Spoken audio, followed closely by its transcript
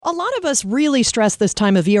A lot of us really stress this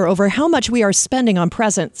time of year over how much we are spending on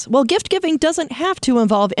presents. Well, gift giving doesn't have to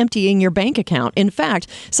involve emptying your bank account. In fact,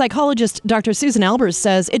 psychologist Dr. Susan Albers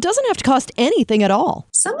says it doesn't have to cost anything at all.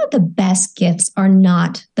 Some of the best gifts are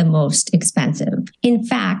not the most expensive. In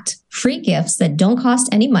fact, free gifts that don't cost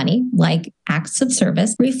any money, like acts of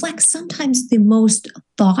service, reflect sometimes the most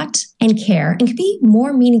thought and care and can be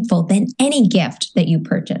more meaningful than any gift that you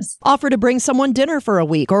purchase. Offer to bring someone dinner for a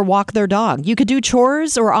week or walk their dog. You could do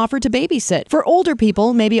chores or offer to babysit. For older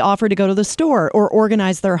people, maybe offer to go to the store or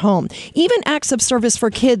organize their home. Even acts of service for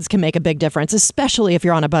kids can make a big difference, especially if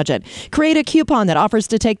you're on a budget. Create a coupon that offers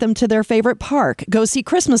to take them to their favorite park, go see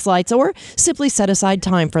Christmas lights, or simply set aside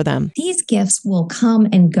time for them. These gifts will come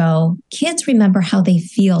and go. Kids remember how they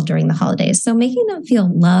feel during the holidays. So making them feel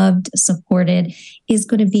loved, supported is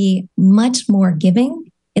going to be much more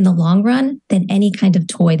giving in the long run than any kind of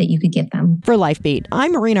toy that you could give them. For LifeBeat,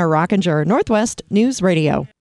 I'm Marina Rockinger, Northwest News Radio.